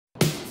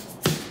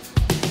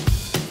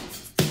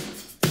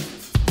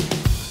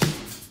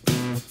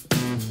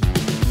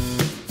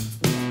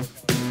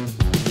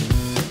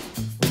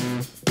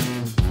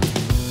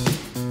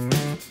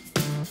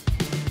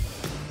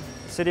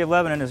City of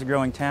Lebanon is a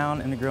growing town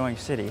and a growing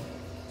city,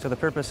 so the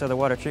purpose of the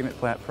water treatment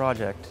plant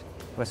project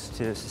was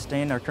to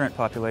sustain our current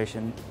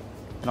population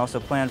and also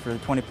plan for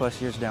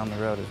 20+ years down the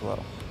road as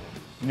well.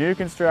 New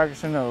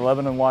construction of the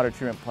Lebanon water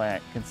treatment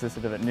plant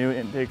consisted of a new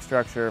intake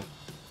structure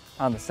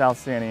on the South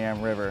San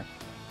Am River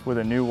with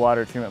a new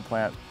water treatment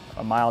plant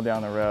a mile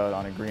down the road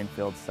on a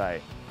greenfield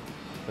site.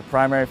 The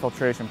primary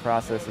filtration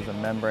process is a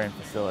membrane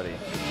facility.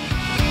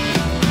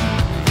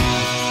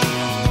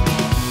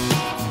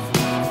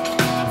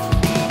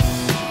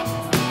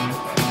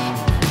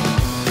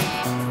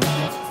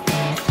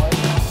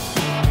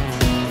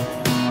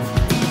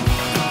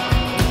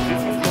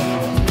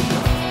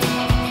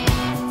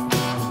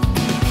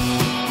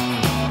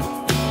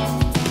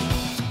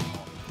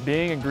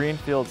 Being a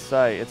greenfield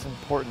site, it's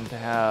important to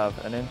have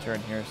an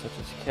intern here such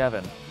as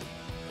Kevin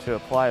to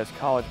apply his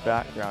college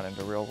background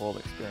into real-world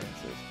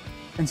experiences.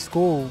 In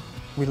school,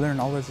 we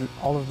learned all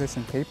of this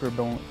in paper,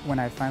 but when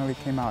I finally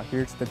came out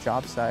here to the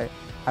job site,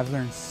 I've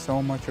learned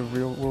so much of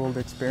real-world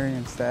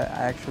experience that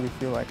I actually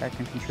feel like I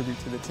can contribute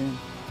to the team.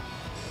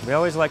 We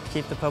always like to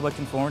keep the public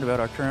informed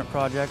about our current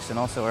projects and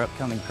also our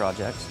upcoming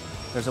projects.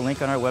 There's a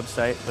link on our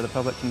website where the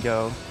public can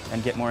go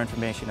and get more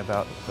information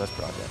about those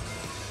projects.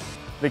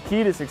 The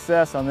key to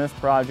success on this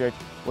project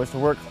was to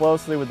work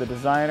closely with the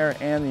designer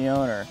and the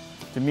owner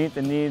to meet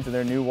the needs of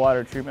their new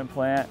water treatment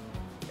plant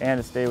and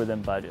to stay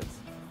within budgets.